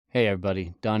Hey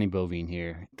everybody, Donnie Bovine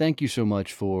here. Thank you so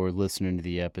much for listening to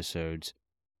the episodes.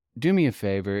 Do me a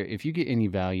favor, if you get any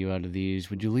value out of these,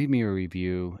 would you leave me a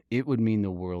review? It would mean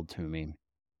the world to me.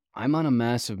 I'm on a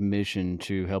massive mission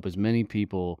to help as many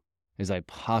people as I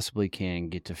possibly can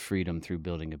get to freedom through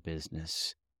building a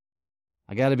business.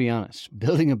 I gotta be honest,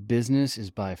 building a business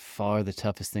is by far the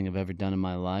toughest thing I've ever done in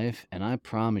my life, and I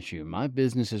promise you, my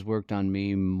business has worked on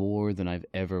me more than I've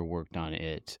ever worked on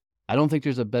it. I don't think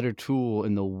there's a better tool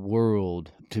in the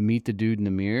world to meet the dude in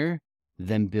the mirror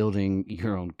than building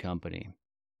your own company.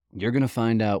 You're gonna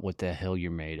find out what the hell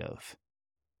you're made of.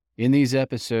 In these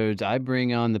episodes, I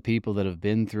bring on the people that have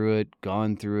been through it,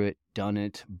 gone through it, done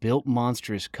it, built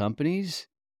monstrous companies,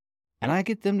 and I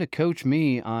get them to coach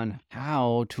me on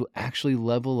how to actually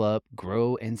level up,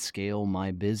 grow, and scale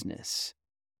my business.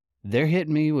 They're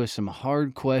hitting me with some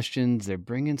hard questions. They're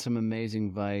bringing some amazing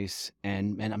advice.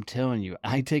 And I'm telling you,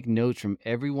 I take notes from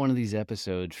every one of these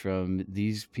episodes from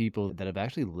these people that have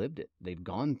actually lived it. They've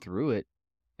gone through it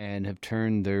and have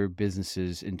turned their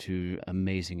businesses into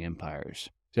amazing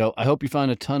empires. So I hope you find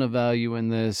a ton of value in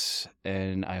this,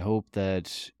 and I hope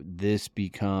that this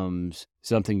becomes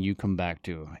something you come back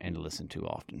to and listen to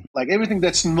often. Like everything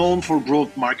that's known for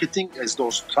growth marketing as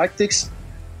those tactics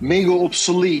may go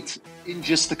obsolete in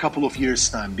just a couple of years'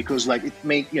 time, because like it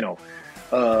may,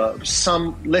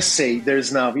 let's say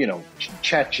there's now,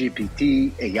 chat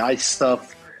GPT, AI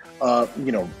stuff,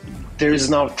 there is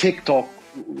now TikTok,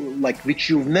 like which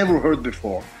you've never heard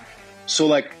before. So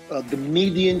like the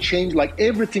median change, like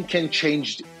everything can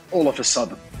change all of a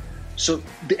sudden. So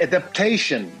the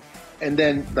adaptation and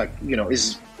then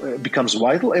becomes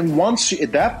vital. And once you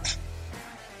adapt,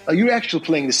 you're actually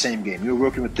playing the same game. You're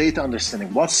working with data,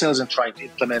 understanding what sells and trying to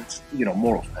implement,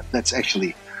 more of that. That's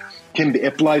actually can be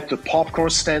applied to popcorn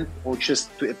stand or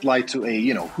just to apply to a,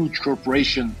 huge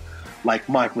corporation like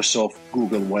Microsoft,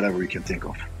 Google, whatever you can think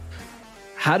of.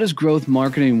 How does growth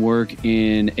marketing work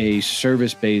in a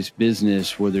service-based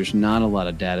business where there's not a lot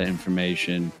of data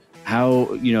information?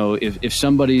 How, if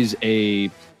somebody's a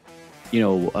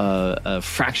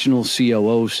fractional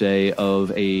COO, say,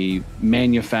 of a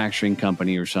manufacturing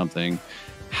company or something,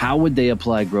 how would they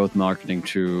apply growth marketing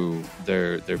to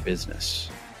their business?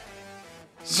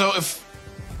 So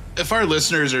if our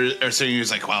listeners are saying,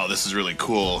 it's like, wow, this is really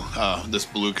cool. This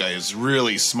Balut guy is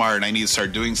really smart. I need to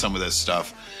start doing some of this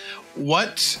stuff.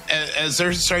 As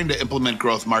they're starting to implement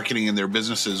growth marketing in their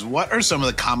businesses, what are some of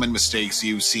the common mistakes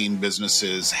you've seen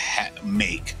businesses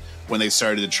make when they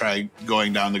started to try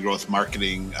going down the growth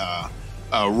marketing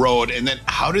road? And then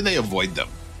how do they avoid them?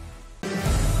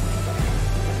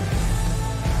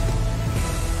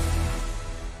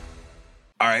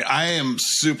 All right, I am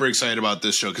super excited about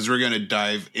this show because we're going to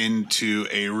dive into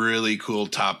a really cool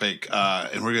topic,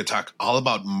 and we're going to talk all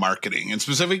about marketing and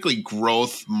specifically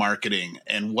growth marketing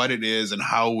and what it is and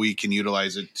how we can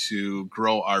utilize it to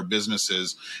grow our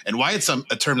businesses and why it's a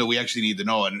term that we actually need to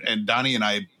know. And Donnie and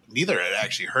I neither had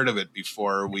actually heard of it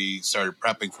before we started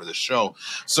prepping for the show.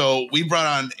 So we brought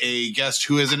on a guest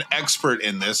who is an expert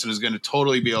in this and is going to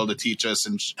totally be able to teach us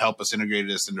and help us integrate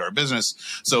this into our business.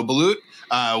 So Balut,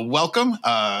 welcome.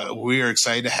 We are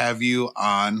excited to have you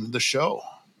on the show.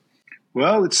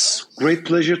 Well, it's great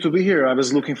pleasure to be here. I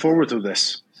was looking forward to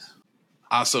this.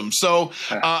 Awesome. So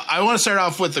I want to start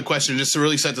off with the question just to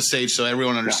really set the stage so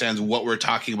everyone understands what we're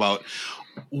talking about.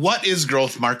 What is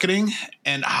growth marketing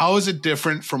and how is it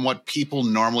different from what people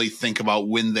normally think about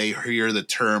when they hear the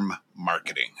term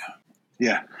marketing?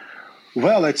 Yeah.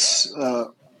 Well, I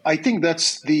think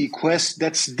that's the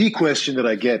question that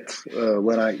I get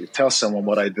when I tell someone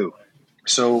what I do.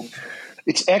 So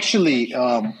it's actually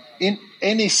in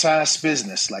any SaaS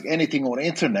business, like anything on the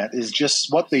internet, is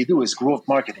just what they do is growth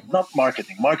marketing, not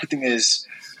marketing. Marketing is,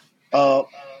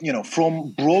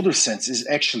 from broader sense, is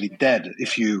actually dead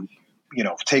if you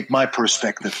take my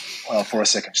perspective for a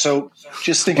second. So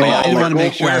just think about I want to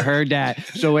make sure I heard that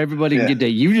so everybody can get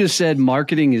that. You just said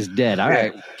marketing is dead. All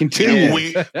right, continue.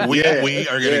 We are going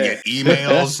to get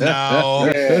emails now.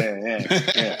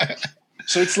 Yeah.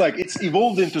 So it's like it's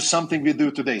evolved into something we do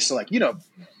today. So like,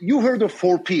 you heard of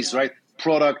 4 Ps, right?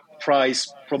 Product, price,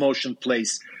 promotion,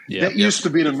 place. That used to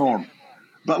be the norm.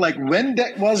 But like when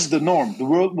that was the norm, the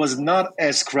world was not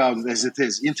as crowded as it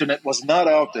is. Internet was not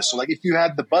out there. So like if you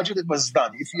had the budget, it was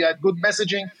done. If you had good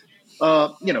messaging,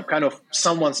 kind of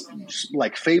someone's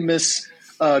like famous,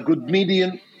 good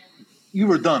median, you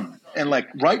were done. And like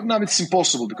right now it's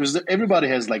impossible because everybody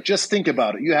has like, just think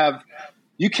about it.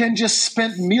 You can just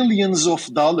spend millions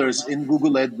of dollars in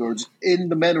Google AdWords in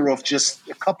the matter of just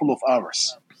a couple of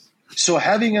hours. So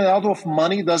having a lot of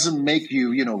money doesn't make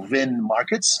you, win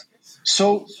markets.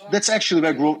 So that's actually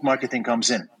where growth marketing comes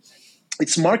in.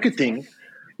 It's marketing,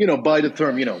 by the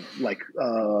term,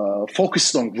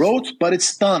 focused on growth, but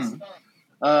it's done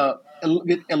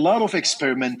with a lot of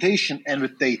experimentation and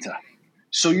with data.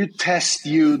 So you test,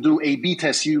 you do A/B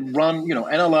tests, you run,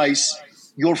 analyze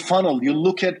your funnel. You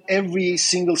look at every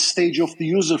single stage of the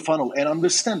user funnel and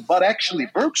understand what actually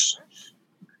works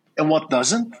and what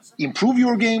doesn't. Improve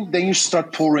your game, then you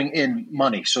start pouring in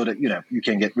money so that you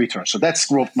can get returns. So that's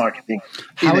growth marketing.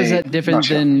 How is that different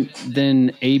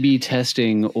than A/B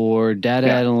testing or data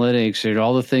analytics or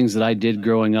all the things that I did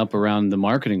growing up around the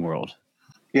marketing world?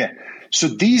 Yeah. So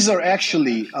these are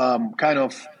actually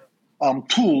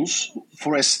tools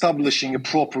for establishing a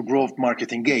proper growth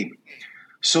marketing game.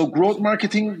 So growth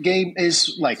marketing game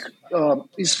is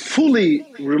fully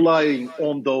relying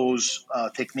on those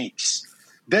techniques.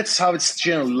 That's how it's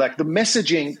generally like the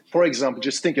messaging. For example,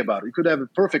 just think about it. You could have a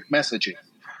perfect messaging,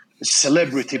 a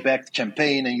celebrity-backed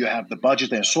campaign, and you have the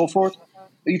budget and so forth.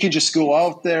 You can just go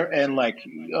out there and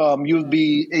you'll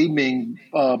be aiming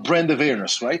brand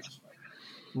awareness, right?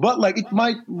 But it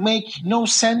might make no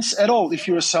sense at all if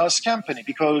you're a SaaS company,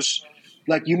 because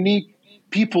you need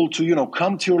people to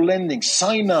come to your landing,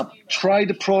 sign up, try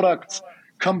the product,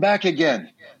 come back again.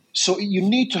 So you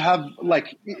need to have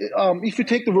if you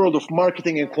take the world of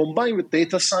marketing and combine with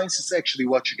data science, it's actually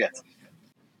what you get.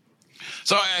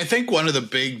 So I think one of the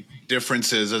big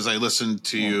differences as I listened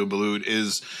to you, Balut,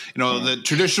 is, the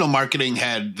traditional marketing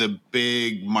had the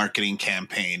big marketing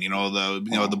campaign,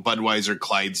 the Budweiser,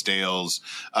 Clydesdales,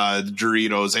 the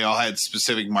Doritos, they all had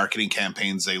specific marketing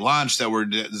campaigns they launched that were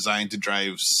designed to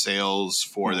drive sales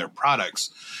for their products.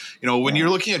 When you're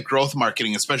looking at growth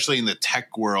marketing, especially in the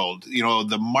tech world,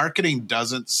 the marketing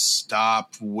doesn't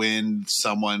stop when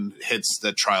someone hits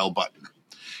the trial button.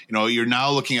 You're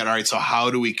now looking at, all right, so how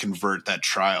do we convert that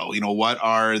trial?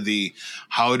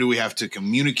 How do we have to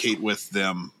communicate with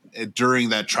them during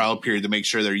that trial period to make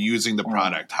sure they're using the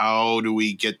product? How do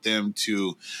we get them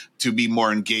to be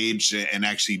more engaged and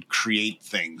actually create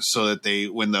things so that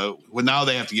when now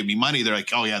they have to give me money, they're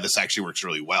like, oh yeah, this actually works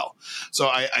really well. So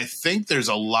I think there's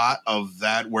a lot of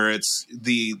that where it's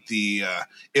the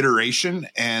iteration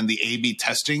and the A/B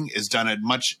testing is done at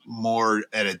much more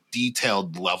at a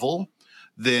detailed level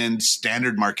than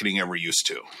standard marketing ever used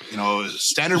to.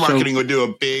 Standard marketing would do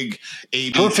a big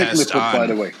A/B test. Perfectly put, by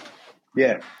the way.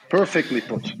 Yeah, perfectly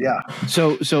put. Yeah.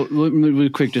 So really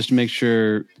quick, just to make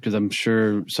sure, because I'm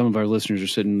sure some of our listeners are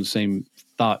sitting in the same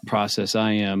thought process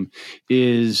I am,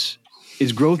 is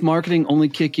growth marketing only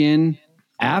kick in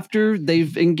after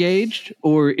they've engaged,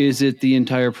 or is it the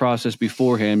entire process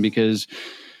beforehand? Because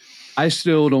I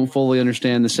still don't fully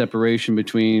understand the separation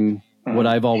between what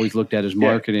I've always looked at as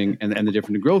marketing and the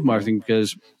different growth marketing,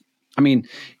 because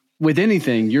with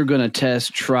anything, you're going to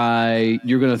test, try,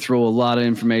 you're going to throw a lot of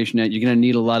information at, you're going to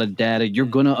need a lot of data, you're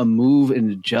going to move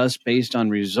and adjust based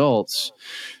on results.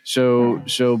 So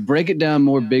break it down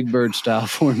more Big Bird style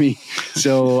for me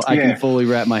so I can fully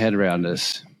wrap my head around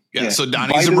this. Yeah, so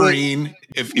Donnie's a Marine.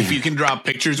 If you can draw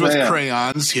pictures with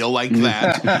crayons, he'll like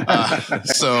that.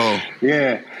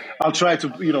 Yeah, I'll try to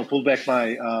pull back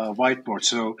my whiteboard.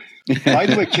 So, by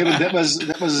the way, Kevin, that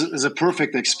was a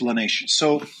perfect explanation.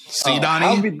 So, see,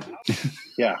 Donnie.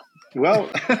 Well,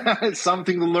 it's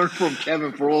something to learn from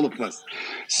Kevin for all of us.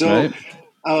 So,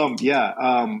 from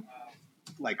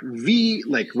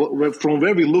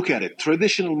where we look at it,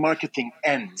 traditional marketing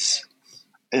ends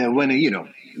when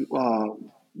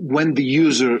the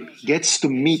user gets to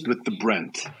meet with the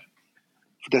brand.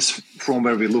 That's from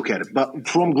where we look at it. But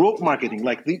from growth marketing,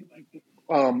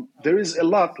 there is a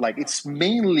lot. It's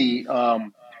mainly,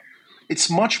 it's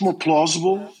much more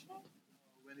plausible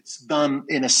when it's done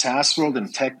in a SaaS world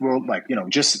and tech world.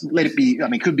 Just let it be.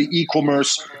 It could be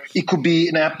e-commerce, it could be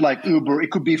an app like Uber,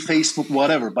 it could be Facebook,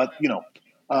 whatever. But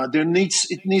it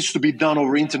needs to be done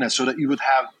over internet so that you would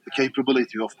have the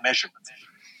capability of measurement.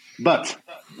 But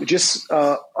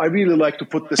I really like to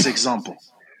put this example.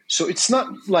 So it's not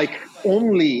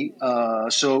only,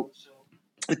 so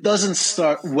it doesn't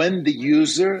start when the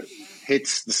user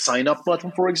hits the sign up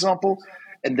button, for example,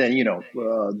 and then,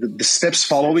 the steps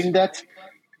following that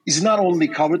is not only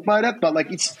covered by that, but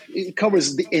it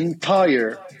covers the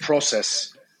entire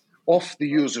process of the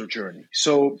user journey.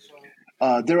 So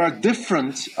there are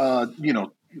different,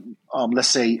 let's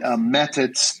say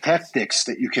methods, tactics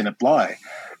that you can apply.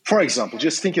 For example,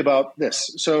 just think about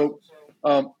this. So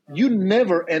you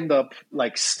never end up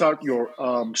start your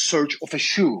search of a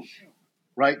shoe,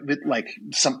 right, with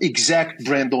some exact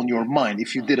brand on your mind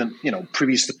if you didn't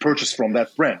previously purchase from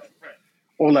that brand.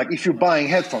 Or if you're buying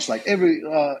headphones, every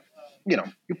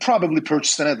you probably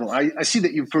purchased an headphone. I see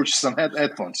that you purchased some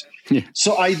headphones. Yeah.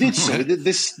 So I did so.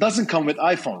 This doesn't come with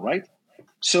iPhone, right?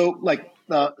 So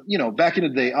back in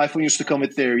the day, iPhone used to come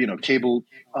with their, cable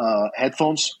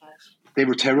headphones. They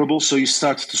were terrible. So you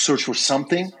started to search for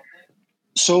something.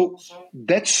 So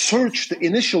that search, the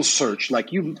initial search, like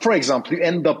for example, you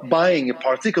end up buying a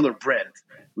particular brand,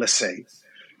 let's say.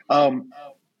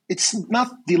 It's not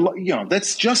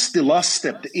that's just the last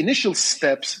step. The initial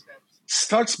steps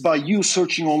starts by you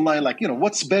searching online, like,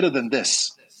 what's better than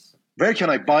this? Where can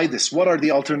I buy this? What are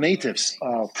the alternatives?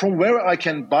 From where I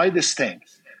can buy this thing?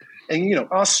 And,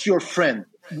 ask your friend,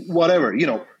 whatever,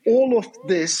 all of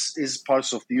this is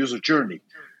parts of the user journey.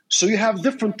 So you have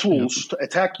different tools to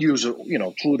attack user,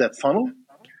 through that funnel.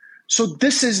 So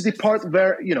this is the part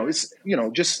where, it's,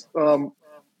 just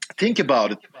think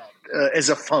about it as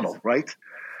a funnel, right?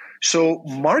 So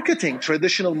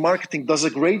traditional marketing does a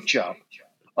great job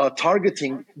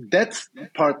targeting that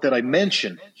part that I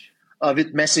mentioned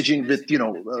with messaging, with,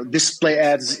 display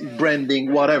ads,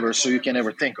 branding, whatever, so you can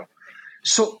ever think of.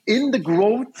 So in the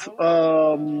growth,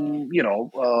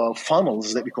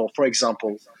 funnels that we call, for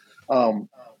example,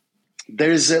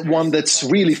 there's one that's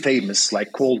really famous,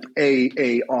 like called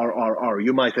AARRR.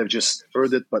 You might have just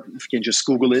heard it, but if you can just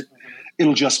Google it,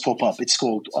 it'll just pop up. It's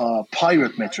called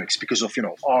pirate metrics because of,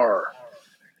 R,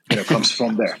 comes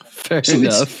from there. Fair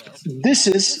enough. This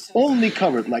is only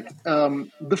covered, like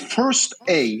the first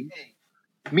A,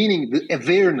 meaning the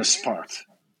awareness part,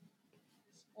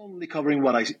 only covering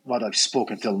what I've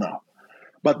spoken till now.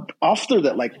 But after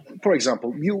that, like, for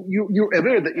example, you're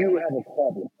aware that you have a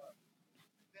problem.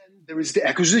 Then there is the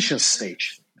acquisition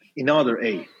stage, another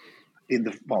A in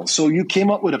the funnel. So you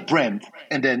came up with a brand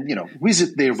and then,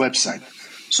 visit their website.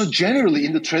 So generally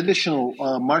in the traditional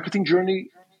marketing journey,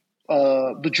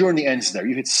 the journey ends there.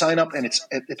 You hit sign up and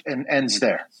it ends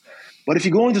there. But if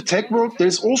you go into tech world,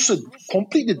 there's also a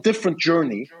completely different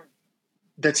journey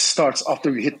that starts after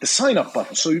you hit the sign up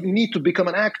button. So you need to become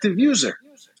an active user.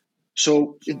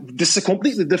 So this is a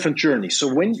completely different journey.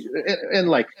 So when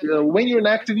you're an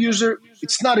active user,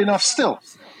 it's not enough still.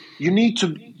 You need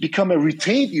to become a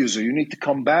retained user. You need to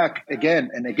come back again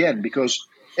and again because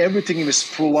everything is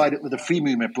provided with a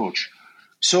freemium approach.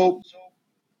 So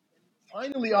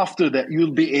finally, after that,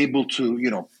 you'll be able to,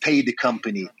 pay the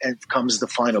company, and comes the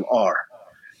final R.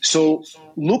 So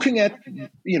looking at,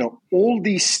 all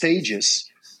these stages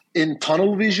in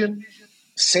tunnel vision,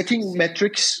 setting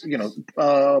metrics,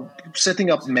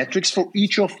 setting up metrics for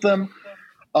each of them,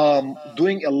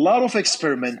 doing a lot of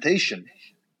experimentation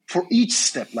for each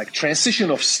step, like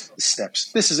transition of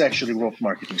steps. This is actually growth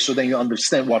marketing. So then you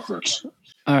understand what works.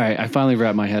 All right, I finally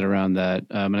wrapped my head around that,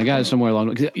 and I got it somewhere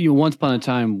along. Once upon a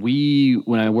time,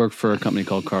 when I worked for a company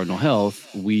called Cardinal Health,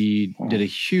 we did a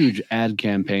huge ad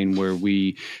campaign where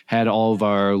we had all of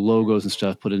our logos and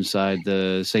stuff put inside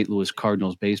the St. Louis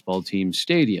Cardinals baseball team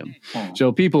stadium.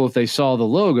 So people, if they saw the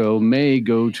logo, may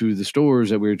go to the stores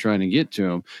that we were trying to get to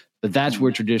them. But that's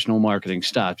where traditional marketing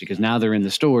stops because now they're in the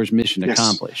stores, mission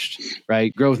accomplished,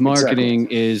 right? Growth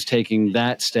marketing is taking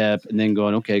that step and then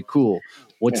going, okay, cool.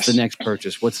 What's the next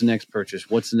purchase? What's the next purchase?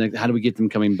 How do we get them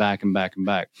coming back and back and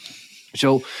back?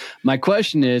 So my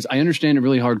question is, I understand it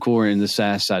really hardcore in the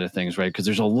SaaS side of things, right? Because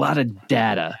there's a lot of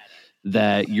data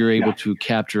that you're able to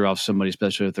capture off somebody,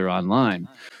 especially if they're online.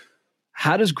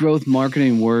 How does growth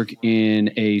marketing work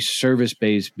in a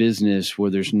service-based business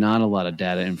where there's not a lot of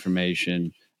data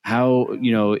information? How,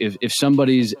 if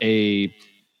somebody's a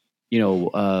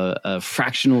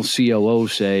fractional COO,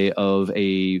 say, of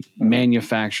a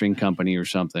manufacturing company or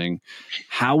something,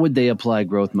 how would they apply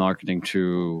growth marketing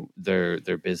to their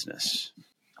business?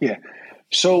 Yeah.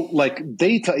 So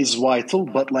data is vital,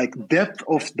 but depth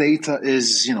of data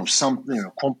is,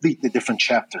 completely different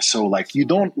chapter. So you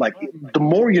don't the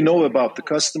more you know about the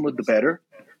customer, the better,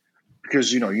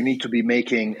 because, you need to be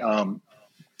making, a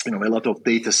lot of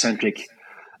data centric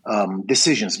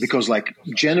decisions because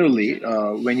generally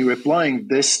when you're applying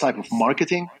this type of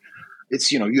marketing,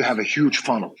 it's, you have a huge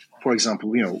funnel. For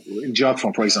example, in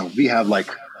JotPhone, for example, we have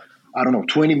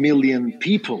 20 million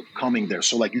people coming there.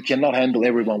 So you cannot handle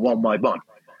everyone one by one.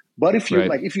 But if you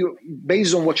if you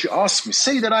based on what you ask me,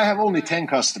 say that I have only 10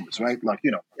 customers, right?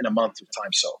 In a month of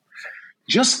time. So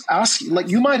just ask,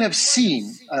 you might have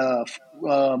seen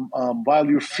while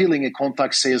you're filling a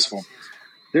contact sales form,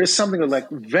 there's something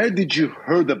where did you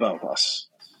heard about us?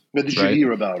 Where did you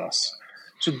hear about us?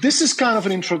 So this is kind of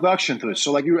an introduction to it.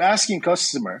 So you're asking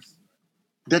customer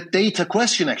that data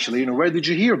question, actually, where did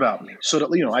you hear about me? So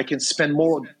that, I can spend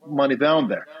more money down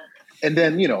there. And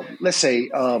then, let's say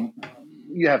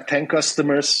you have 10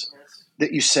 customers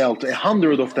that you sell to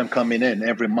 100 of them coming in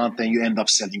every month, and you end up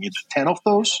selling it to 10 of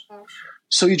those.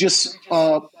 So you just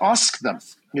ask them,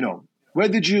 where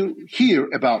did you hear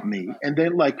about me? And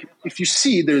then, like, if you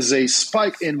see there's a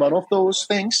spike in one of those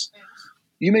things,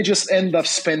 you may just end up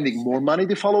spending more money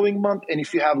the following month. And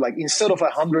if you have, like, instead of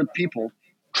 100 people,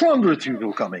 200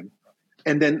 people coming,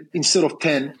 and then instead of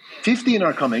 10, 15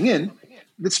 are coming in,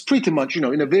 that's pretty much,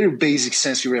 in a very basic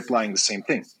sense, you're applying the same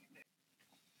thing.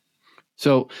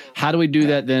 So how do we do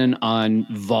that then on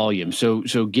volume? So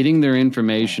getting their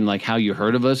information, like how you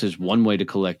heard of us, is one way to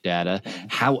collect data.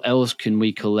 How else can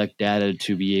we collect data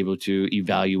to be able to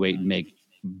evaluate and make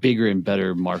bigger and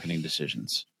better marketing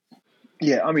decisions?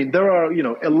 Yeah, I mean, there are,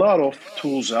 a lot of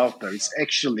tools out there. It's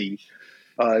actually,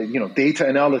 data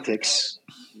analytics,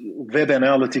 web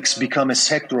analytics become a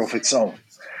sector of its own.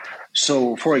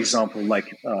 So, for example,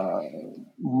 like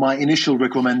my initial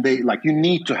recommendation, like you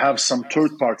need to have some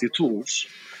third-party tools,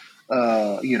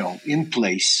 in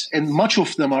place, and much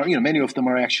of them are, many of them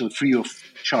are actually free of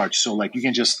charge. So, like you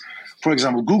can just, for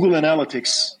example, Google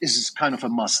Analytics is kind of a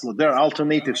must. There are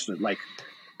alternatives to it, like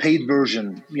paid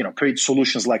version, paid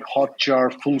solutions like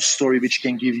Hotjar, Full Story, which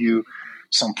can give you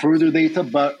some further data.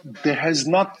 But there has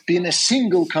not been a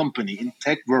single company in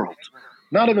tech world.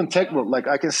 Not even tech world, like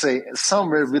I can say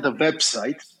somewhere with a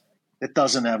website that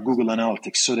doesn't have Google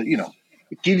Analytics, so that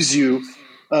it gives you,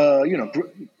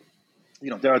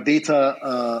 there are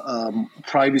data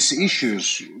privacy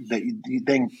issues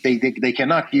that they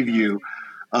cannot give you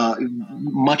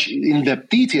much in-depth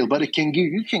detail, but it can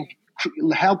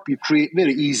help you create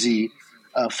very easy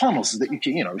funnels that you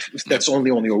can, if that's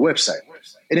only on your website.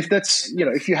 And if that's,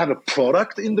 if you have a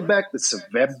product in the back that's a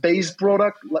web-based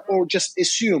product, or just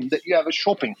assume that you have a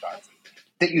shopping cart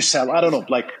that you sell, I don't know,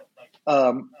 like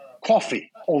coffee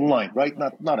online, right?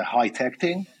 Not a high-tech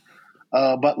thing,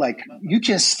 but like you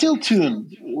can still tune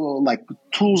like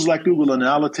tools like Google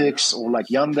Analytics, or like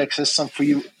Yandex has some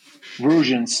free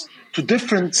versions to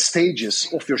different stages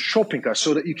of your shopping cart,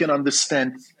 so that you can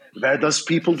understand where does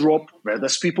people drop, where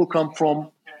does people come from,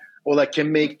 or like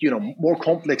can make, more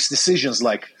complex decisions,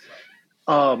 like,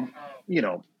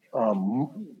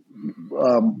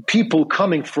 people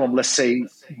coming from, let's say,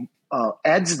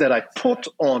 ads that I put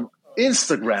on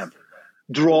Instagram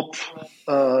drop,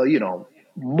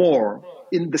 more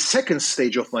in the second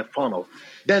stage of my funnel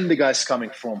than the guys coming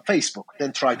from Facebook.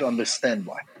 Then try to understand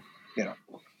why,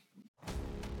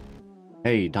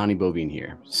 Hey, Donnie Bovine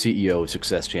here, CEO of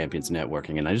Success Champions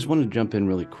Networking, and I just wanted to jump in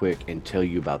really quick and tell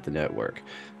you about the network.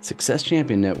 Success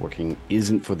Champion Networking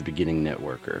isn't for the beginning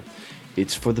networker.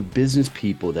 It's for the business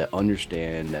people that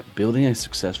understand that building a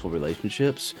successful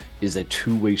relationships is a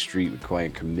two-way street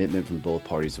requiring commitment from both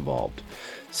parties involved.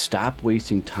 Stop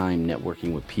wasting time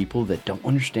networking with people that don't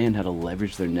understand how to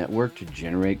leverage their network to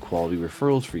generate quality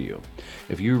referrals for you.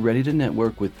 If you're ready to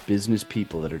network with business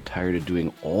people that are tired of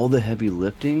doing all the heavy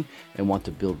lifting and want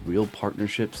to build real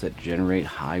partnerships that generate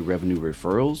high revenue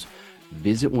referrals,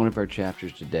 visit one of our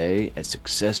chapters today at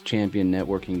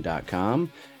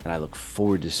successchampionnetworking.com, and I look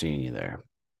forward to seeing you there.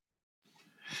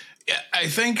 Yeah, I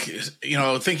think,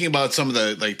 thinking about some of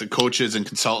the coaches and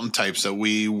consultant types that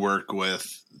we work with,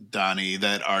 Donnie,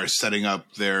 that are setting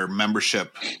up their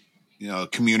membership,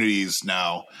 communities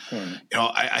now,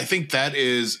 I think that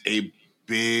is a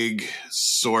big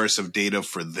source of data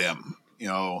for them,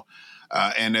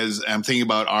 and as I'm thinking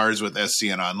about ours with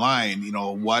SCN Online,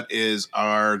 what is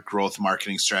our growth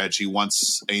marketing strategy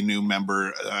once a new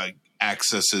member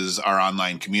accesses our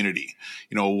online community?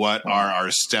 What are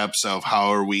our steps of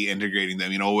how are we integrating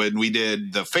them? When we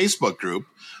did the Facebook group,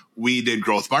 we did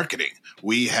growth marketing.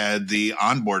 We had the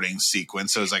onboarding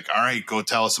sequence. So it was like, all right, go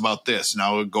tell us about this.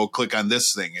 Now go click on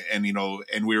this thing. And,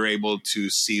 and we were able to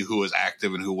see who was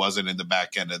active and who wasn't in the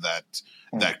back end of that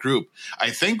group.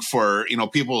 I think for,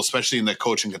 people, especially in the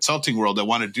coach and consulting world, that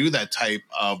want to do that type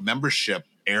of membership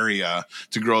area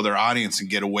to grow their audience and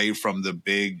get away from the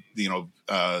big,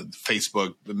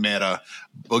 Facebook Meta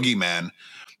boogeyman,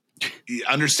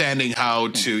 understanding how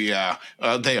to,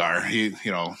 they are,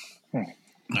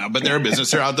 but they're a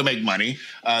business. They're out to make money.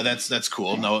 That's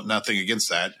cool. No, nothing against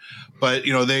that. But,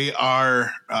 they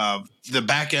are the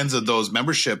back ends of those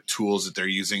membership tools that they're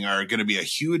using are going to be a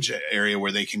huge area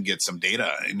where they can get some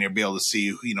data and they'll be able to see,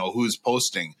 who's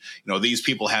posting. These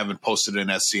people haven't posted in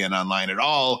SCN Online at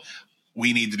all.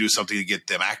 We need to do something to get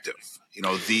them active.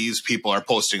 These people are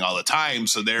posting all the time.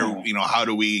 So they're, how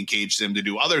do we engage them to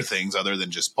do other things other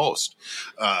than just post?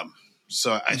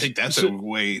 So I think that's a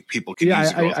way people can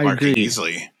use growth marketing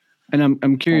easily. And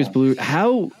I'm curious, Blue,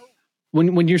 how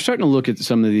when you're starting to look at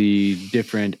some of the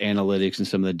different analytics and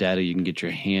some of the data you can get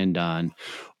your hand on,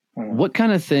 what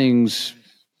kind of things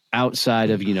outside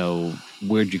of,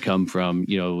 where'd you come from,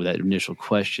 that initial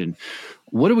question,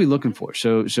 what are we looking for?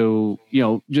 So,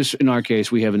 just in our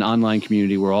case, we have an online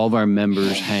community where all of our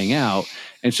members hang out.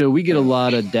 And so we get a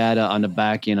lot of data on the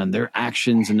back end on their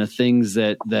actions and the things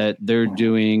that they're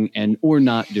doing and or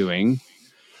not doing.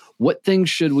 What things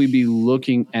should we be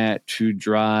looking at to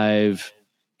drive,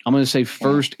 I'm going to say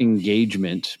first,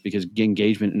 engagement, because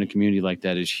engagement in a community like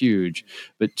that is huge,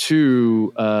 but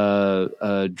two,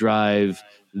 drive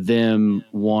them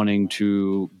wanting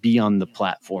to be on the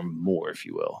platform more, if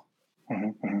you will.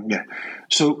 Yeah.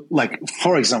 So, like,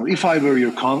 for example, if I were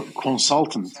your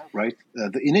consultant, right,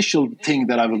 the initial thing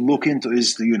that I would look into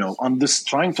is,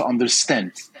 trying to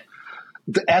understand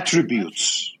the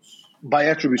attributes. By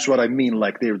attributes, what I mean,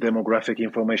 like their demographic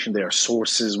information, their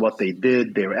sources, what they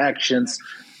did, their actions,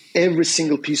 every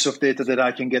single piece of data that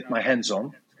I can get my hands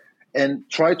on, and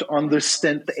try to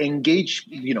understand the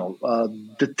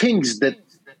the things that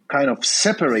kind of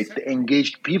separate the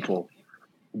engaged people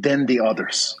than the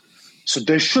others. So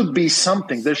there should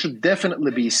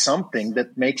definitely be something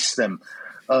that makes them,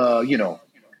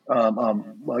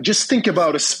 just think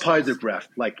about a spider graph.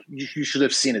 Like you should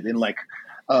have seen it in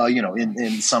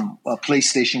in some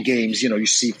PlayStation games. You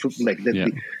see like that. Yeah.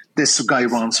 This guy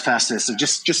runs faster. So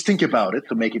just think about it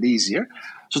to make it easier.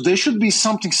 So there should be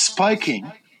something spiking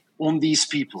on these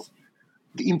people.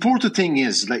 The important thing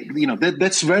is,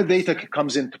 that's where data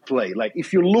comes into play. Like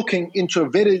if you're looking into a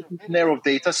very narrow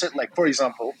data set, like for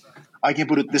example, I can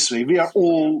put it this way: we are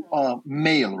all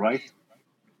male, right?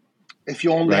 If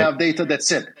you only have data,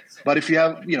 that's it. But if you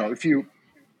have,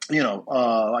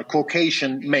 like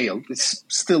Caucasian male, it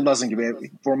still doesn't give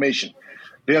information.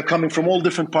 They are coming from all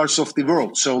different parts of the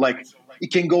world. So like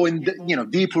it can go in,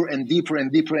 deeper and deeper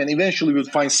and deeper. And eventually we'll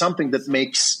find something that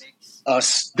makes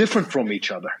us different from each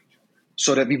other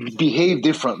so that we behave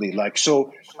differently. Like,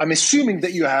 so I'm assuming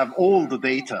that you have all the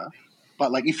data,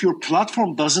 but like if your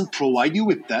platform doesn't provide you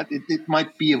with that, it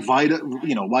might be a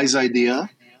wise idea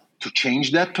to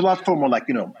change that platform, or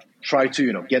try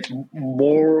to get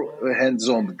more hands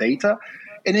on the data,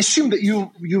 and assume that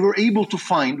you were able to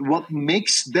find what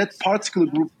makes that particular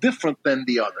group different than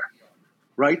the other,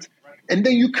 right? And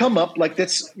then you come up like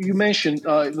you mentioned,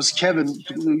 it was Kevin,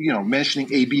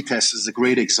 mentioning A/B tests is a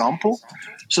great example.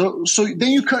 So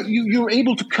then you're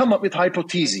able to come up with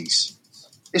hypotheses,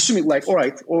 assuming like, all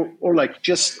right, or like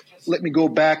just let me go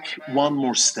back one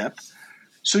more step.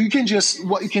 So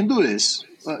what you can do is,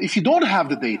 if you don't have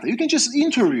the data, you can just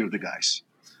interview the guys.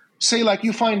 Say like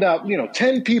you find out,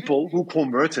 10 people who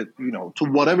converted, to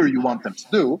whatever you want them to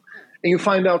do, and you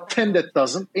find out 10 that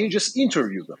doesn't, and you just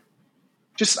interview them.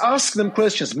 Just ask them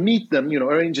questions, meet them,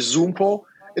 arrange a Zoom call,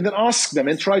 and then ask them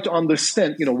and try to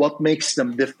understand, what makes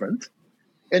them different.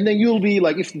 And then you'll be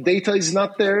like, if the data is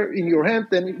not there in your hand,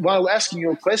 then while asking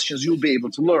your questions, you'll be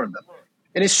able to learn them.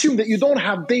 And assume that you don't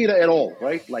have data at all,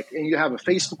 right? Like, and you have a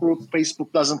Facebook group.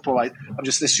 Facebook doesn't provide. I'm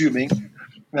just assuming,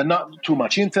 and not too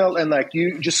much intel. And like,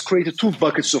 you just created 2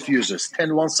 buckets of users,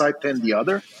 10 one side, 10 the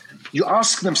other. You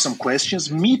ask them some questions,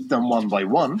 meet them one by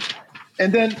one,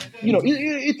 and then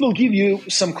it will give you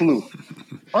some clue.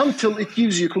 Until it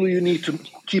gives you a clue, you need to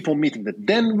keep on meeting that.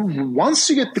 Then once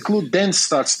you get the clue, then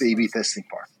starts the A/B testing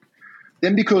part.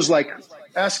 Then because like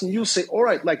asking, you say, all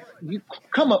right, like you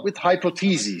come up with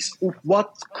hypotheses of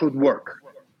what could work,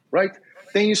 right?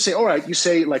 Then you say, all right,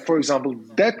 like, for example,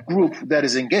 that group that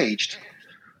is engaged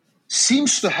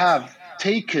seems to have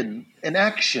taken an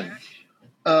action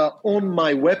on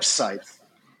my website,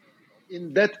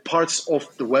 in that parts of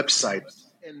the website,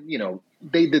 and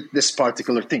they did this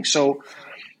particular thing. So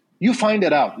you find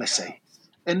that out, let's say,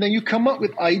 and then you come up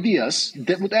with ideas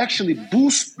that would actually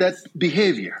boost that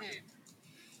behavior.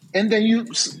 And then you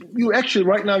actually,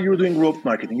 right now you're doing growth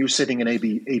marketing. You're setting an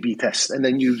A/B test, and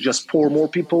then you just pour more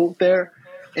people there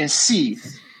and see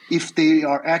if they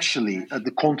are actually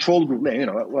the control group,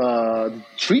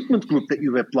 treatment group that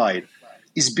you've applied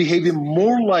is behaving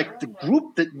more like the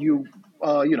group that you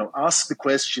asked the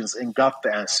questions and got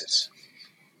the answers.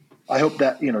 I hope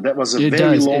that that was a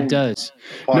very long. It does.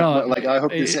 Part, no, like I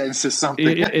hope this answers something.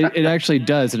 It actually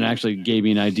does, and it actually gave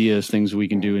me an idea of things we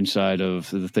can do inside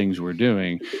of the things we're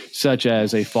doing, such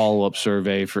as a follow-up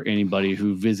survey for anybody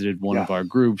who visited one of our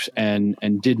groups and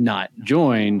did not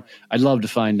join. I'd love to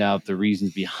find out the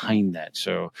reasons behind that.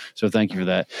 So thank you for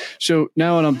that. So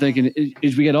now what I'm thinking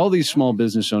is we got all these small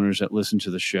business owners that listen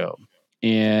to the show,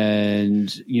 and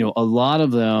a lot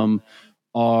of them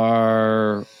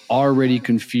are already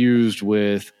confused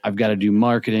with, I've got to do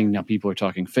marketing. Now people are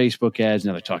talking Facebook ads.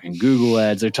 Now they're talking Google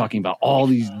ads. They're talking about all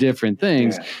these different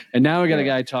things. Yeah. And now we got a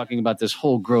guy talking about this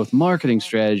whole growth marketing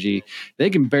strategy. They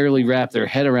can barely wrap their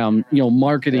head around,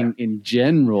 marketing in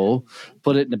general,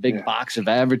 put it in a big box of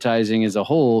advertising as a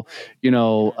whole.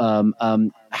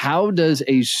 How does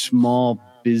a small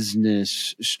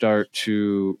business start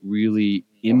to really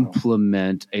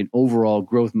implement an overall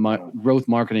growth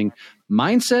marketing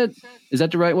mindset? Is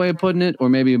that the right way of putting it? Or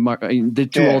maybe the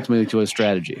two ultimately to a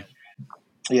strategy?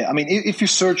 Yeah, I mean, if you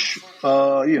search,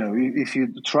 if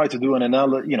you try to do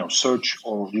an search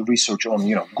or you research on,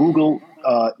 Google,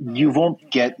 you will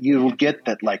get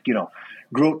that,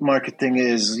 growth marketing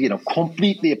is,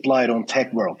 completely applied on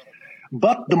tech world.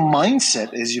 But the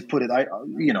mindset, as you put it, I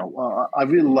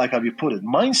really like how you put it.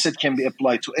 Mindset can be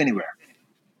applied to anywhere.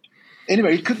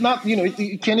 Anyway, it could not,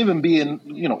 it can't even be in,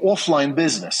 offline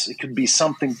business. It could be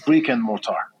something brick and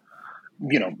mortar.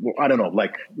 I don't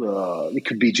know, it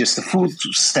could be just a food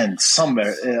stand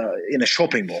somewhere in a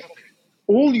shopping mall.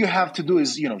 All you have to do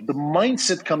is, the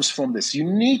mindset comes from this. You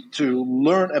need to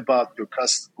learn about your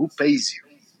customer, who pays you,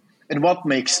 and what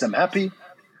makes them happy,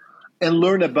 and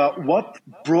learn about what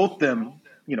brought them,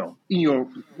 in your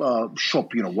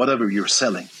shop, whatever you're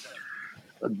selling.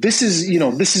 This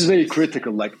is very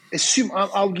critical. Like, assume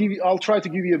I'll try to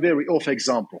give you a very off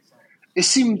example.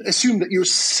 Assume that you're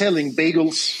selling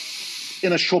bagels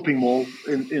in a shopping mall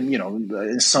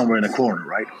in somewhere in a corner,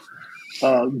 right?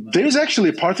 There's actually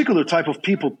a particular type of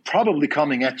people probably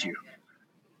coming at you.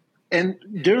 And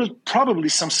there's probably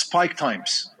some spike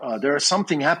times. There are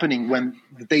something happening when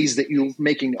the days that you're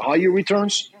making higher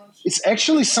returns, it's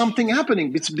actually something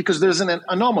happening. It's because there's an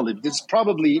anomaly. There's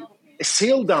probably a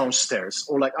sale downstairs,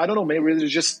 or I don't know, maybe they're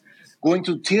just going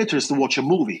to theaters to watch a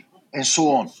movie and so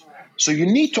on. So you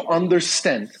need to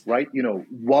understand, right,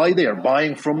 why they are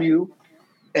buying from you,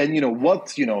 and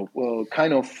what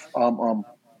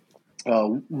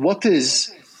what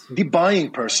is the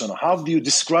buying persona? How do you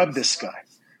describe this guy?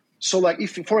 So,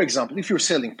 if, for example, if you're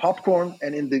selling popcorn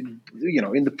and in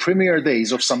the premiere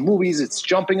days of some movies, it's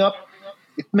jumping up,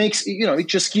 it makes, it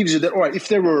just gives you that, all right, if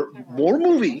there were more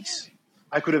movies,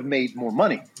 I could have made more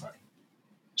money.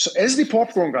 So as the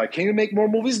popcorn guy, can you make more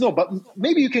movies? No, but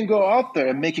maybe you can go out there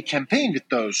and make a campaign with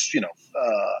those,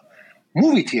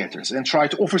 movie theaters and try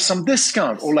to offer some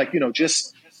discount, or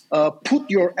just put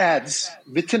your ads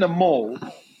within a mall,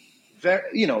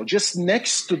 just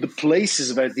next to the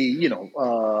places where the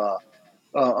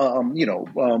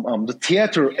the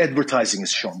theater advertising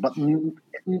is shown, but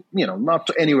not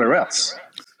to anywhere else.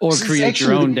 Or create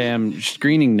your own damn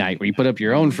screening night where you put up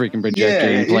your own freaking projector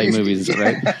and play movies,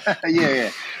 right? Yeah.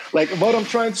 What I'm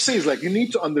trying to say is you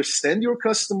need to understand your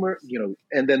customer,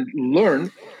 and then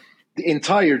learn the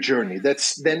entire journey. Then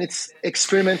it's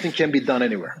experimenting can be done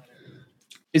anywhere.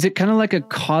 Is it kind of like a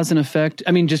cause and effect?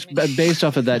 I mean, just based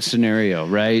off of that scenario,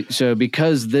 right? So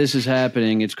because this is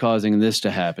happening, it's causing this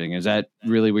to happen. Is that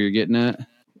really what you're getting at?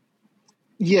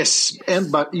 Yes,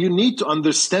 but you need to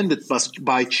understand it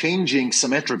by changing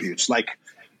some attributes.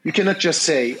 You cannot just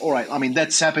say, all right, I mean,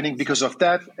 that's happening because of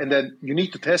that, and then you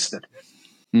need to test it.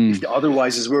 If the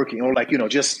otherwise is working. Or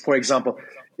just for example,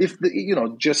 if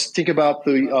just think about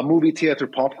the movie theater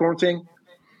popcorn thing.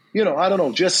 I don't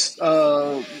know, just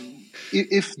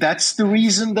if that's the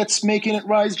reason that's making it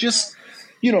rise, just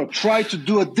try to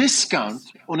do a discount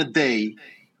on a day,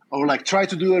 or try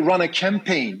to run a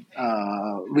campaign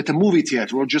with a movie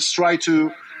theater, or just try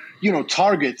to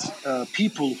target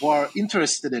people who are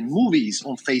interested in movies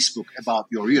on Facebook about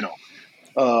your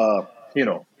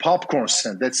popcorn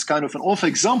stand. That's kind of an off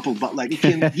example, but it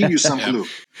can give you some clue.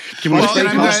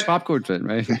 Popcorn stand,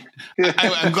 right?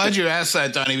 I'm glad you asked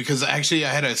that, Donnie, because actually I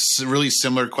had a really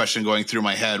similar question going through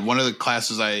my head. One of the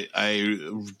classes I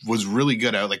was really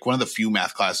good at, one of the few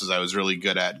math classes I was really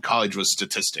good at in college, was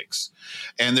statistics.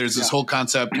 And there's this whole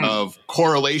concept of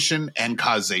correlation and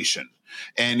causation.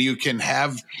 And you can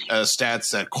have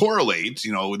stats that correlate,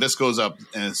 this goes up,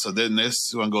 and so then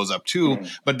this one goes up too,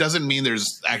 but doesn't mean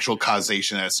there's actual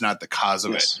causation. That's not the cause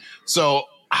of it. So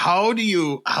how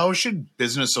should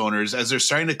business owners, as they're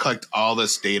starting to collect all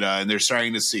this data and they're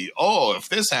starting to see, if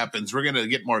this happens, we're going to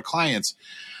get more clients.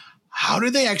 How do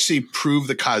they actually prove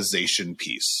the causation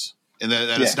piece? And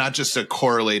that it's not just a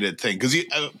correlated thing? Because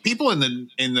people in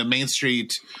the Main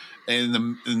Street,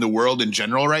 in the world in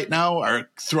general right now, are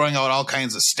throwing out all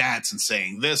kinds of stats and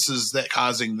saying this is that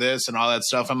causing this and all that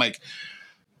stuff. I'm like,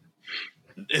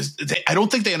 I don't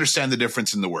think they understand the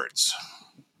difference in the words.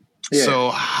 So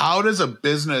how does a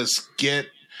business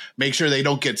make sure they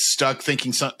don't get stuck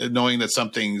knowing that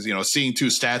something's, seeing two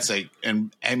stats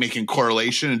and making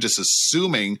correlation and just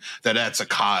assuming that that's a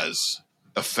cause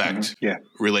effect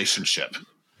relationship.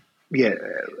 Yeah,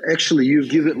 actually, you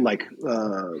give it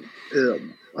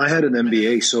I had an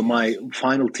MBA, so my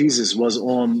final thesis was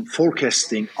on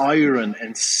forecasting iron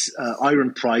and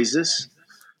iron prices.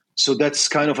 So that's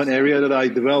kind of an area that I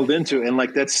delved into. And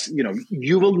that's,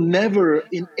 you will never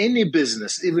in any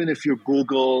business, even if you're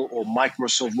Google or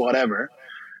Microsoft, whatever,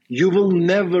 you will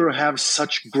never have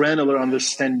such granular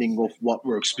understanding of what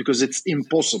works because it's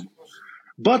impossible.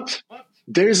 But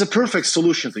there is a perfect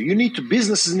solution to it.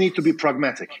 Businesses need to be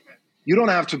pragmatic. You don't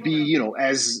have to be,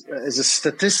 as a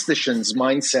statistician's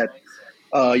mindset,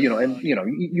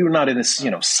 you're not in a,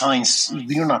 science,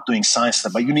 you're not doing science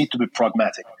stuff, but you need to be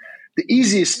pragmatic. The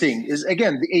easiest thing is,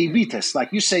 again, the A/B test.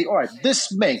 Like you say, all right, this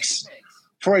makes,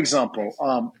 for example,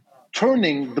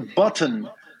 turning the button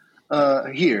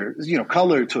here,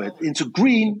 color to it into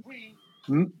green,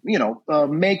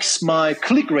 makes my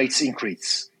click rates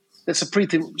increase. That's a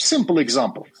pretty simple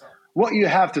example. What you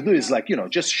have to do is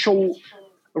just show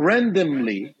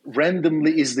randomly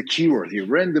is the keyword here.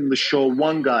 Randomly show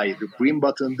one guy the green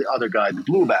button, the other guy the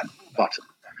blue button.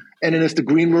 And then if the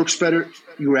green works better,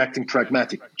 you're acting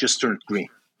pragmatic. Just turn it green.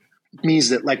 It means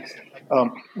that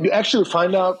you actually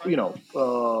find out,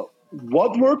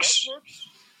 what works,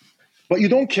 but you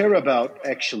don't care about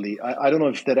actually. I don't know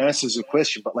if that answers your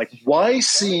question, but why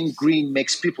seeing green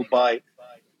makes people buy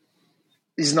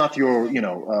is not your,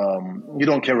 you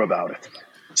don't care about it.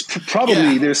 It's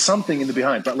probably there's something in the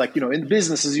behind, but in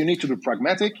businesses, you need to be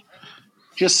pragmatic.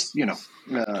 Just, if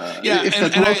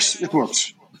that works, it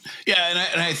works. Yeah,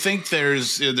 and I think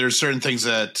there's certain things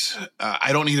that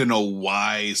I don't need to know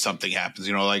why something happens.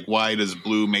 Why does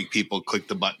blue make people click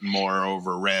the button more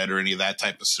over red or any of that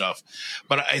type of stuff?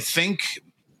 But I think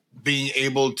being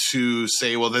able to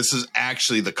say, well, this is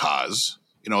actually the cause.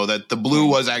 That the blue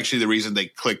was actually the reason they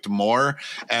clicked more,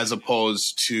 as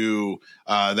opposed to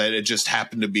that it just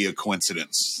happened to be a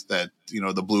coincidence that,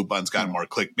 the blue buttons got more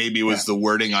click. Maybe it was the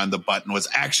wording on the button was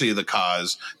actually the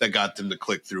cause that got them to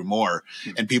click through more.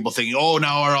 And people thinking, oh,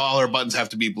 now all our buttons have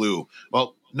to be blue.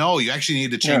 Well, no, you actually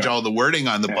need to change all the wording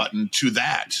on the button to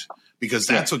that, because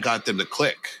that's what got them to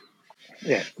click.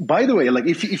 Yeah. By the way,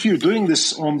 if you're doing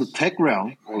this on the tech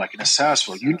realm or in a SaaS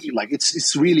world,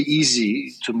 it's really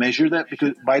easy to measure that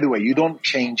because, by the way, you don't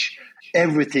change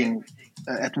everything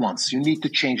at once. You need to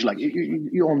change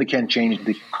you only can change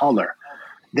the color,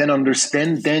 then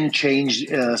understand, then change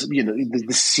the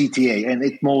CTA, and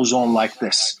it moves on like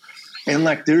this. And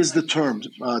there's the term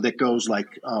that goes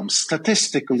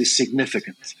statistically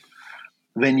significant.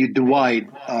 When you divide,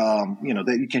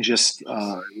 that you can just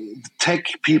tech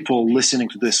people listening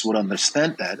to this would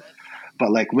understand that.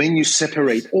 But when you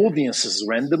separate audiences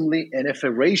randomly, and if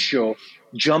a ratio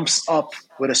jumps up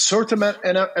with a certain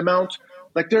amount,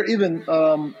 there are even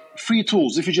free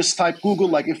tools. If you just type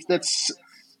Google,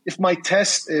 if my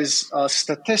test is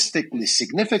statistically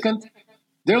significant,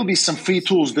 there'll be some free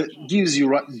tools that gives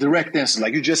you direct answers.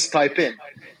 You just type in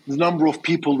the number of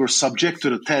people were subject to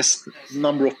the test, the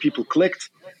number of people clicked.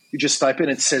 You just type in,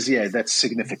 it says, yeah, that's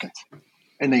significant.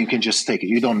 And then you can just take it.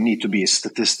 You don't need to be a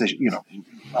statistician,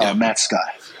 maths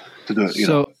guy to do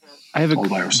it. I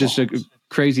have just a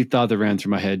crazy thought that ran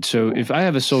through my head. So if I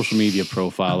have a social media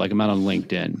profile, I'm out on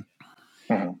LinkedIn,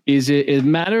 is it a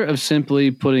matter of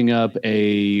simply putting up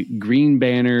a green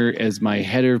banner as my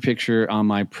header picture on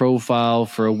my profile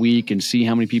for a week and see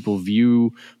how many people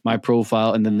view my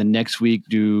profile, and then the next week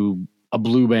do a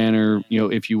blue banner,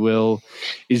 if you will?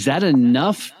 Is that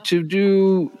enough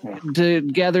to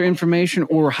gather information,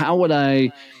 or how would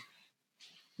I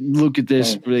look at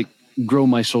this, grow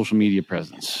my social media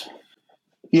presence?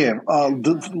 Yeah,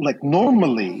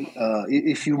 normally,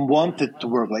 if you wanted to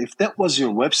work, if that was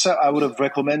your website, I would have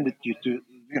recommended you to,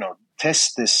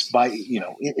 test this by,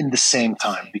 in the same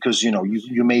time, because,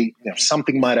 you may,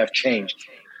 something might have changed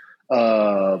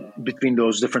between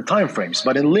those different time frames.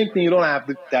 But in LinkedIn, you don't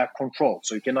have that control,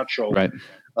 so you cannot show at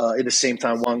the same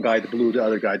time one guy the blue, the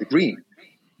other guy the green.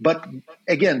 But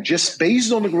again, just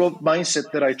based on the growth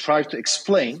mindset that I tried to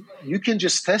explain, you can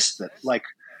just test it,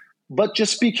 but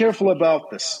just be careful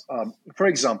about this. For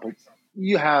example,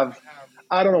 you have,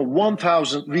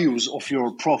 1,000 views of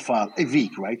your profile a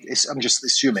week, right? I'm just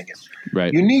assuming it.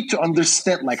 Right. You need to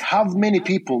understand, how many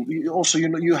people. Also,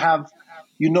 you have,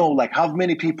 how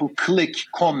many people click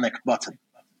connect button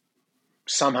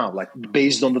somehow,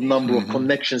 based on the number of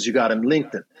connections you got in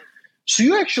LinkedIn. So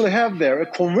you actually have there a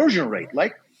conversion rate.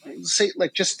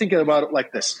 Just thinking about it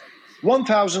like this: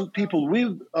 1,000 people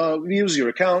will use your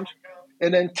account.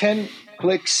 and then 10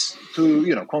 clicks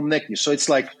to, connect you. So it's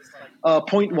like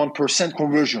 0.1%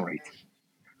 conversion rate.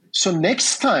 So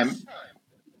next time,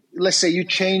 let's say you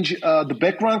change the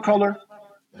background color,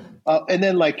 and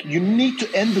then like you need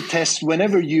to end the test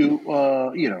whenever you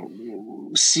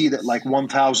see that like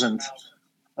 1,000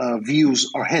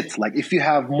 views are hit. Like if you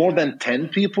have more than 10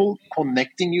 people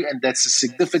connecting you, and that's a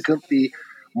significantly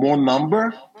more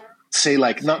number, say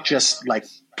like not just like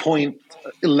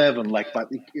 0.11, like, but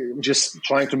I'm just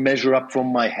trying to measure up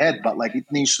from my head, but like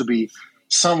it needs to be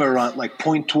somewhere around like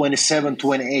 0.27,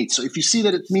 28. So if you see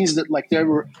that, it means that like there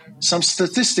were some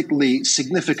statistically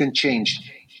significant change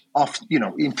of,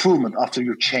 improvement after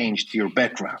you changed your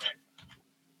background.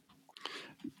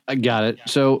 I got it.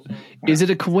 So is it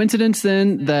a coincidence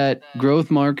then that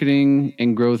growth marketing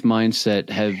and growth mindset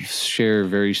share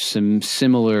very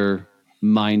similar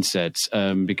mindsets?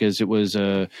 Because it was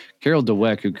Carol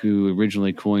Dweck who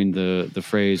originally coined the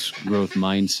phrase growth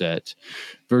mindset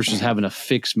versus having a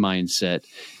fixed mindset.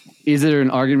 Is there an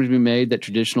argument to be made that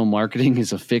traditional marketing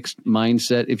is a fixed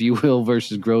mindset, if you will,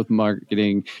 versus growth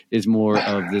marketing is more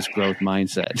of this growth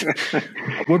mindset?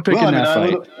 We're picking that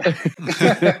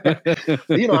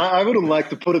fight. I wouldn't like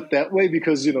to put it that way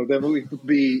because, then it would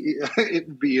be,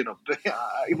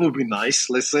 it would be nice,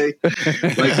 let's say,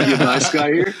 like to be a nice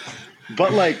guy here.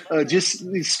 But like just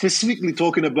specifically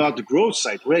talking about the growth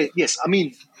side, right? Yes, I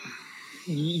mean,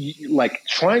 like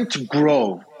trying to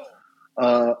grow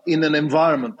in an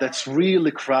environment that's really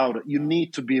crowded, you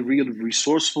need to be really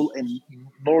resourceful. And in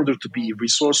order to be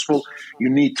resourceful, you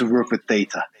need to work with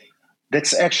data.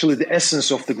 That's actually the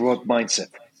essence of the growth mindset,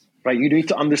 right? You need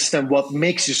to understand what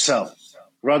makes you sell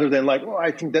rather than like, oh,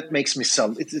 I think that makes me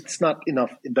sell. It's not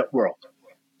enough in that world.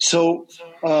 So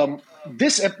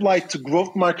this applied to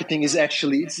growth marketing is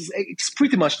actually, it's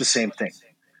pretty much the same thing.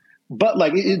 But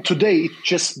like today, it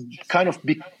just kind of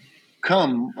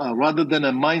become, rather than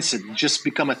a mindset, just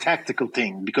become a tactical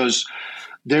thing, because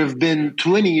there have been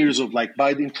 20 years of like,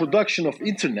 by the introduction of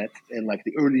internet in like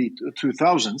the early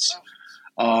 2000s,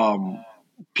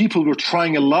 people were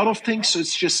trying a lot of things. So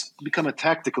it's just become a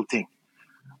tactical thing.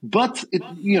 But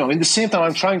in the same time,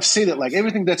 I'm trying to say that like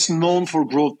everything that's known for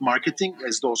growth marketing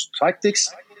as those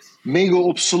tactics may go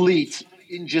obsolete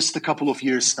in just a couple of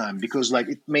years' time, because like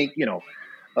it may,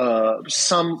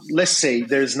 let's say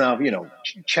there's now,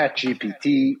 chat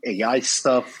GPT, AI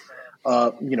stuff,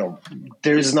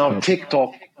 there's now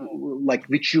TikTok, like,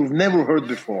 which you've never heard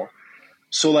before.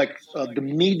 So like the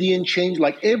median change,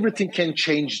 like everything can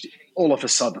change all of a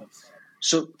sudden.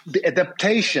 So the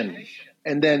adaptation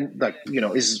and then like,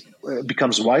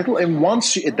 becomes vital. And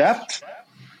once you adapt,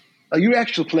 you're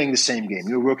actually playing the same game.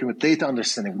 You're working with data,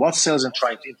 understanding what sells and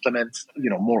trying to implement,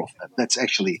 more of that. That's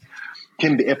actually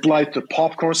can be applied to a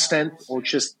popcorn stand or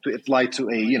just to apply to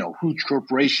a, huge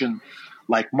corporation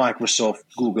like Microsoft,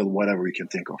 Google, whatever you can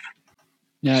think of.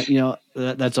 Yeah,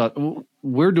 that's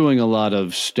we're doing a lot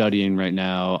of studying right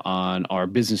now on our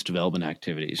business development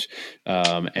activities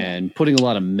and putting a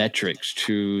lot of metrics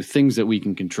to things that we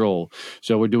can control.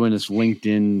 So we're doing this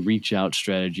LinkedIn reach out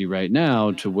strategy right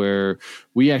now to where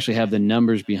we actually have the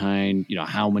numbers behind,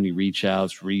 how many reach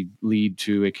outs lead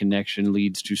to a connection,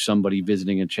 leads to somebody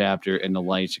visiting a chapter and the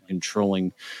likes, and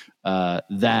controlling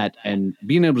that and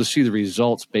being able to see the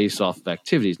results based off of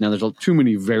activities. Now, there's too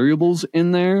many variables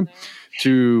in there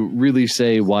to really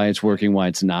say why it's working, why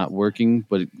it's not working,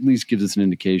 but at least gives us an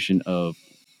indication of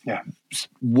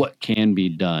what can be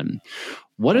done.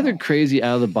 What other crazy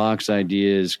out of the box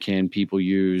ideas can people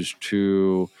use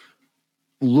to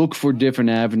look for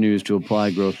different avenues to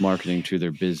apply growth marketing to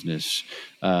their business?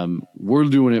 We're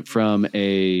doing it from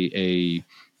a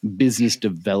business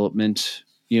development,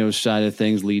 side of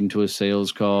things, leading to a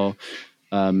sales call.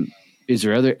 Is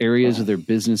there other areas of their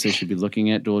business they should be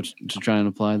looking at to try and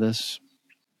apply this?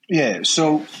 Yeah.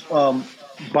 So,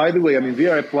 by the way, we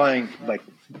are applying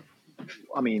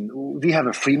we have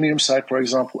a freemium site, for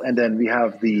example, and then we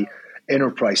have the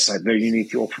enterprise side where you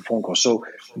need to offer phone calls. So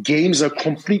games are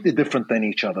completely different than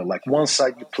each other. Like one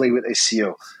side you play with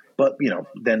SEO, but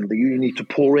then you need to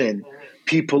pour in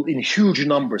people in huge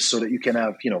numbers so that you can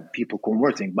have people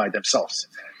converting by themselves.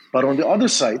 But on the other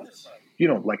side,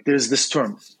 there's this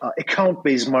term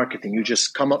account-based marketing. You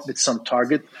just come up with some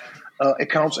target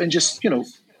accounts and just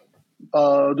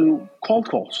do cold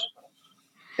calls.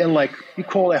 And like you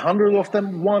call 100 of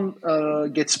them, one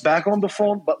gets back on the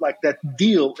phone, but like that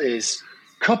deal is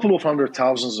a couple of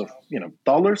 $100,000s of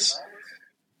dollars,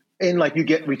 and like you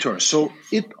get returns. So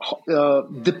it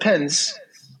depends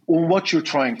on what you're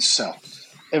trying to sell.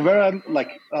 And where I'm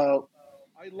like, I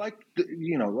like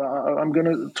I'm going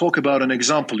to talk about an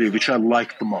example here which I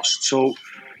like the most. So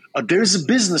There's a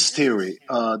business theory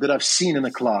that I've seen in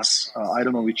a class. I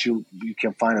don't know if you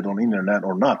can find it on the internet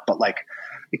or not, but like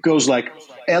it goes like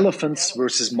elephants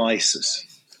versus mice.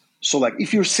 So like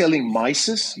if you're selling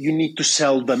mice, you need to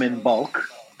sell them in bulk.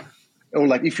 Or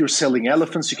like if you're selling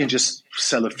elephants, you can just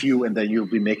sell a few and then you'll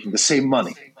be making the same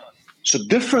money. So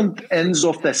different ends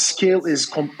of the scale is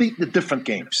completely different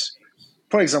games.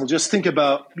 For example, just think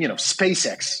about,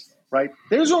 SpaceX, right?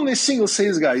 There's only a single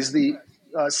sales guy, is the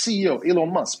CEO,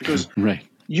 Elon Musk, because right.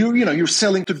 You're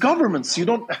selling to governments. You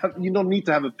don't need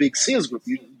to have a big sales group.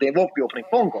 They won't be opening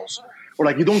phone calls, or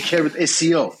like you don't care with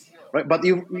SEO, right? But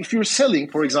if you're selling,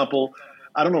 for example,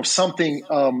 I don't know, something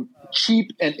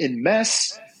cheap and in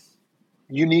mass,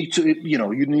 you need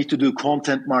to do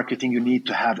content marketing. You need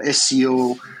to have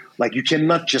SEO. Like you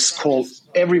cannot just call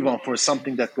everyone for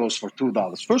something that goes for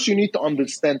 $2. First, you need to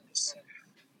understand this.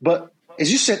 But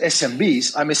as you said,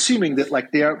 SMBs, I'm assuming that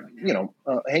like they are,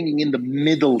 hanging in the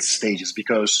middle stages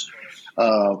because,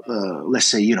 let's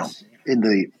say, in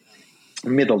the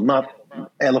middle, not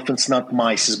elephants, not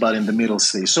mice, but in the middle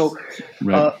stage. So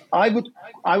right. I would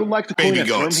like to coin a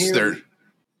term here.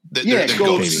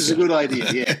 Goats is a good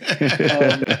idea.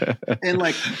 Yeah, and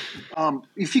like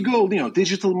if you go,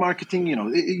 digital marketing,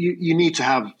 you need to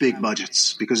have big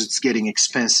budgets because it's getting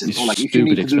expensive. It's or like if you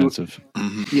need expensive.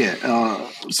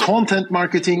 Content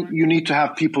marketing, you need to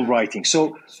have people writing.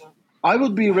 So I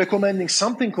would be recommending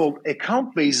something called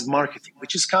account-based marketing,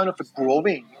 which is kind of a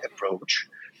growing approach.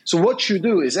 So what you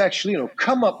do is actually,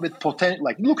 come up with potential,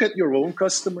 like look at your own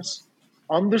customers,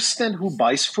 understand who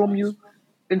buys from you,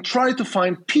 and try to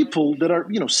find people that are,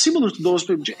 similar to those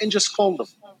people and just call them,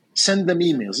 send them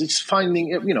emails. It's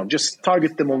finding, just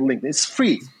target them on LinkedIn. It's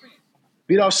free.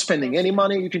 Without spending any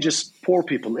money, you can just pour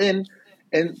people in.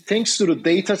 And thanks to the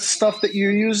data stuff that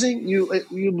you're using, you'll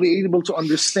be able to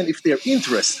understand if they're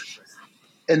interested.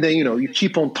 And then, you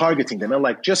keep on targeting them. And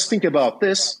like, just think about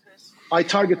this. I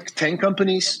target 10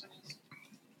 companies.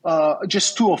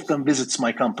 Just 2 of them visits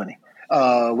my company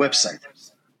website.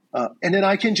 And then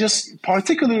I can just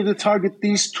particularly target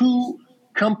these 2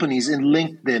 companies in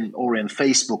LinkedIn or in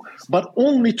Facebook, but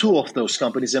only 2 of those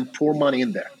companies and pour money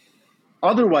in there.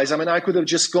 Otherwise, I could have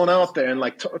just gone out there and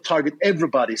like target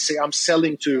everybody, say I'm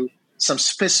selling to some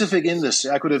specific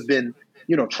industry. I could have been,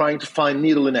 trying to find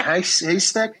needle in a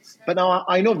haystack. But now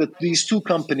I know that these 2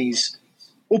 companies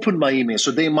opened my email,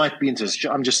 so they might be interested.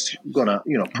 I'm just going to,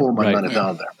 pour my money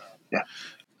down there. Yeah.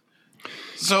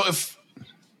 So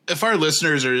if our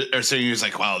listeners are saying it's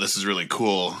like, wow, this is really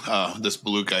cool. This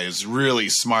Balut guy is really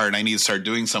smart. I need to start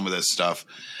doing some of this stuff.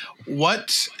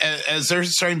 What, as they're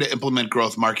starting to implement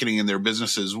growth marketing in their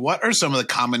businesses, what are some of the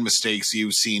common mistakes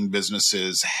you've seen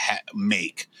businesses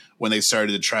make when they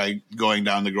started to try going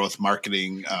down the growth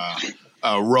marketing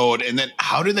road? And then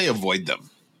how do they avoid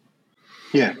them?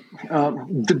 Yeah.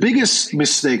 The biggest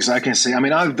mistakes I can say,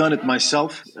 I've done it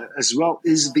myself as well,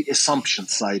 is the assumption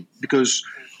side, because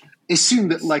assume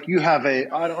that like you have a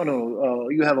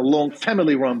long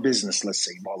family run business, let's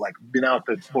say, or like been out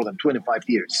there for more than 25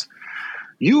 years.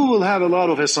 You will have a lot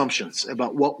of assumptions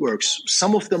about what works.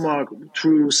 Some of them are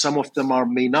true. Some of them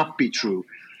may not be true.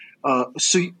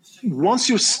 So once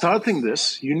you're starting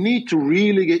this, you need to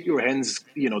really get your hands,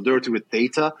 dirty with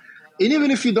data. And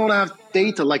even if you don't have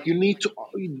data, like you need to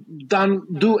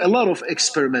do a lot of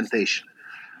experimentation,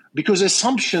 because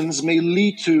assumptions may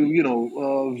lead to,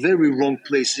 a very wrong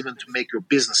place even to make your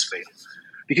business fail.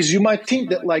 Because you might think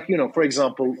that like, for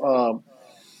example,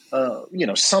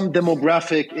 some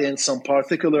demographic in some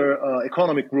particular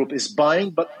economic group is buying,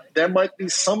 but there might be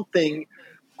something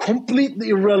completely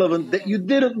irrelevant that you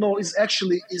didn't know is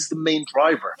the main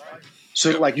driver.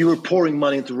 So like you were pouring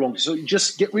money into wrong. So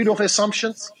just get rid of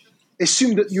assumptions.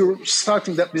 Assume that you're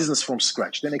starting that business from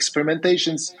scratch. Then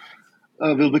experimentations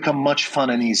will become much fun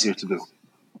and easier to do.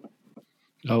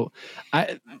 Oh,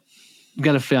 I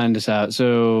got to find this out.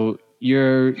 So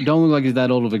you don't look like you're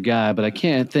that old of a guy, but I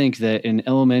can't think that in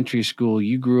elementary school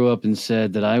you grew up and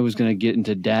said that I was going to get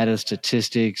into data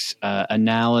statistics,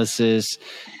 analysis,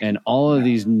 and all of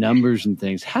these numbers and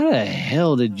things. How the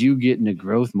hell did you get into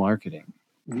growth marketing?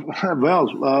 Well,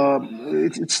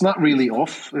 it's not really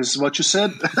off, is what you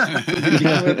said.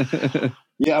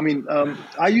 Yeah,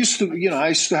 I used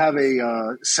to have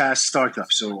a SaaS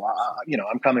startup, so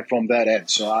I'm coming from that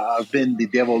end. So I've been the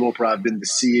developer, I've been the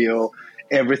CEO,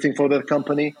 everything for that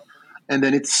company, and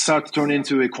then it started to turn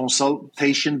into a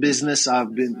consultation business.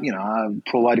 I've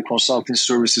provided consulting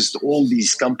services to all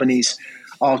these companies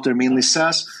out there, mainly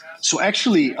SaaS. So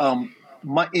actually,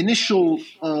 my initial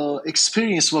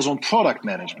experience was on product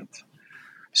management.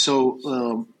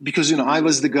 So because I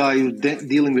was the guy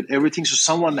dealing with everything, so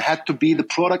someone had to be the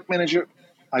product manager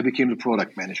I became the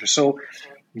product manager. So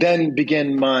then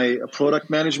began my product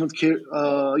management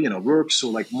work. So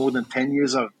like more than 10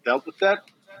 years I've dealt with that.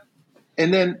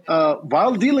 And then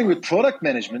while dealing with product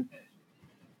management,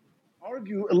 I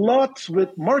argue a lot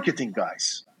with marketing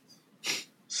guys.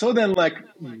 So then like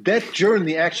that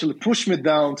journey actually pushed me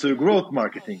down to growth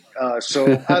marketing.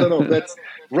 So I don't know, that's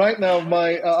right now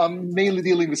I'm mainly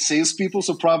dealing with salespeople.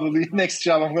 So probably next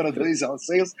job I'm going to do is on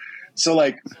sales. So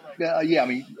like,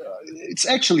 it's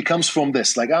actually comes from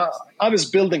this. Like I was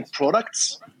building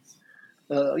products,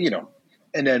 and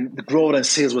then the growth and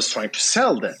sales was trying to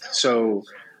sell that. So,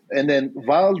 and then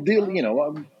while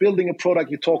I'm building a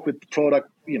product, you talk with the product,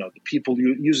 the people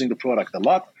using the product a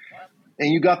lot.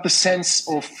 And you got the sense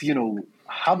of,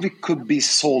 how it could be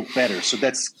sold better. So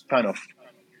that's kind of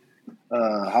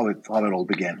how it all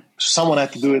began. Someone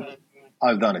had to do it.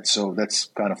 I've done it. So that's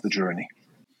kind of the journey.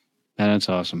 That's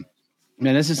awesome.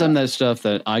 Man, this is some of that stuff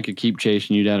that I could keep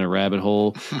chasing you down a rabbit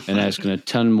hole and asking a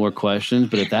ton more questions.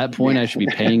 But at that point, I should be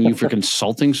paying you for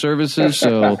consulting services.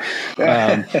 So,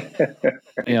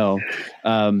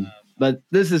 but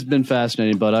this has been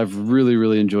fascinating, but I've really,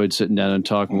 really enjoyed sitting down and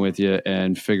talking with you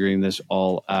and figuring this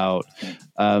all out.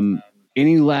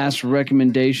 Any last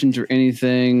recommendations or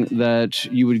anything that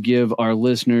you would give our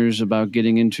listeners about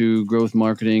getting into growth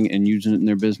marketing and using it in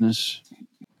their business?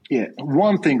 Yeah.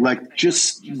 One thing, like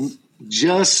just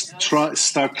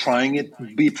start trying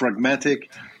it, be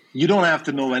pragmatic. You don't have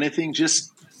to know anything.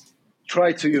 Just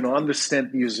try to,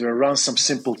 understand the user, run some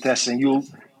simple tests, and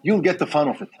you'll get the fun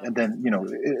of it. And then,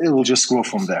 it will just grow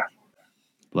from there.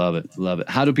 Love it. Love it.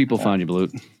 How do people find you,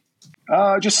 Balut?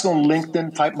 Just on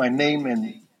LinkedIn, type my name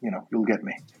and, you'll get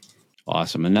me.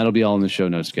 Awesome. And that'll be all in the show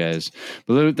notes, guys.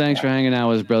 Balut, thanks for hanging out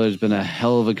with us, brother. It's been a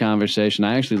hell of a conversation.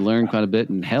 I actually learned quite a bit,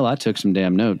 and hell, I took some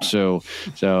damn notes. So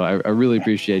I really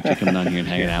appreciate you coming on here and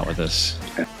hanging out with us.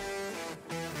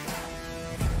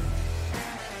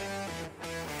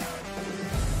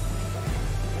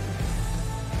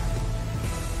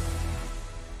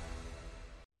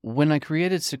 When I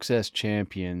created Success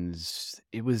Champions,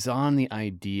 it was on the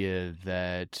idea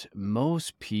that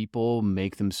most people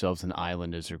make themselves an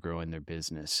island as they're growing their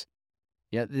business.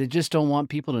 Yeah, they just don't want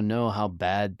people to know how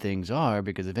bad things are,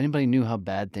 because if anybody knew how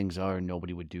bad things are,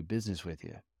 nobody would do business with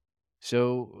you.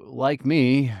 So, like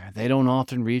me, they don't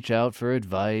often reach out for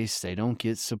advice. They don't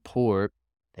get support.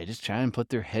 They just try and put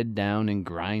their head down and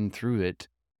grind through it.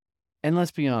 And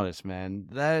let's be honest, man,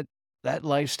 that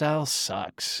lifestyle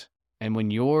sucks. And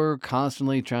when you're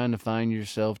constantly trying to find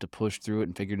yourself to push through it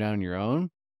and figure it out on your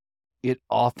own, it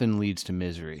often leads to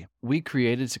misery. We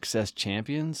created Success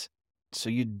Champions so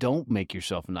you don't make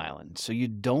yourself an island, so you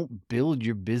don't build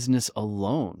your business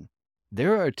alone.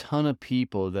 There are a ton of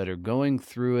people that are going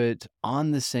through it on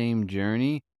the same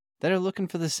journey that are looking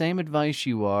for the same advice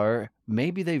you are.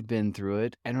 Maybe they've been through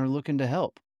it and are looking to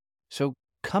help. So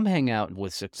come hang out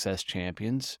with Success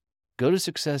Champions. Go to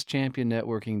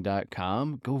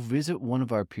successchampionnetworking.com, go visit one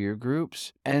of our peer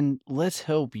groups, and let's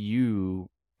help you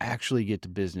actually get to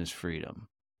business freedom.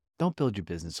 Don't build your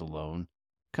business alone.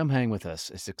 Come hang with us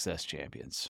as Success Champions.